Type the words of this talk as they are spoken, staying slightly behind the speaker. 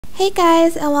Hey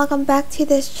guys, and welcome back to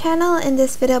this channel. In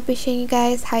this video I'll be showing you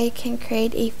guys how you can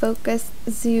create a focus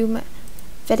zoom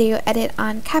video edit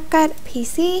on CapCut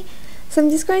PC. So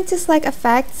I'm just going to select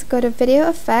effects, go to video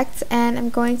effects, and I'm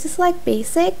going to select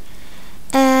basic,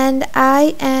 and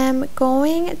I am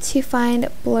going to find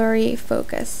blurry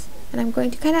focus, and I'm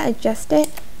going to kind of adjust it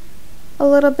a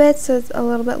little bit so it's a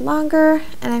little bit longer,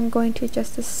 and I'm going to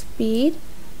adjust the speed.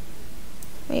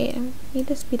 Wait, I need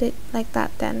to speed it like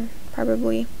that then,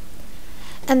 probably.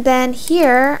 And then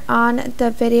here on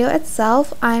the video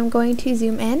itself, I'm going to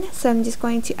zoom in. So I'm just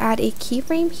going to add a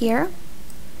keyframe here.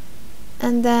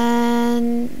 And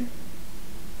then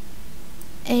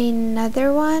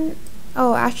another one.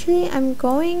 Oh, actually, I'm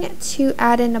going to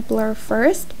add in a blur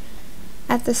first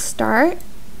at the start.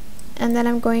 And then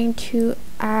I'm going to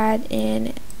add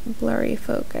in blurry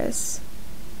focus.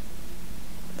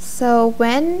 So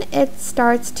when it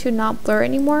starts to not blur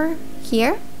anymore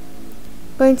here,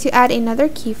 going to add another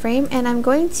keyframe, and I'm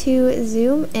going to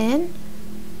zoom in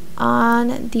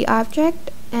on the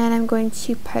object, and I'm going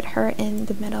to put her in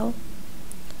the middle.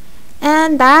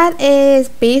 And that is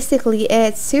basically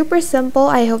it. Super simple.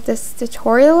 I hope this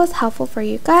tutorial was helpful for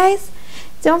you guys.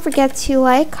 Don't forget to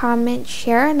like, comment,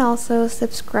 share, and also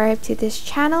subscribe to this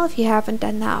channel if you haven't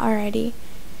done that already.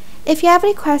 If you have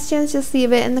any questions, just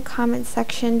leave it in the comment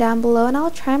section down below, and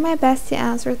I'll try my best to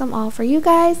answer them all for you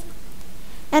guys.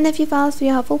 And if you found this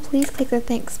video helpful, please click the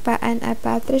thanks button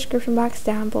above the description box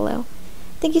down below.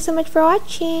 Thank you so much for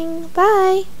watching.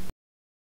 Bye!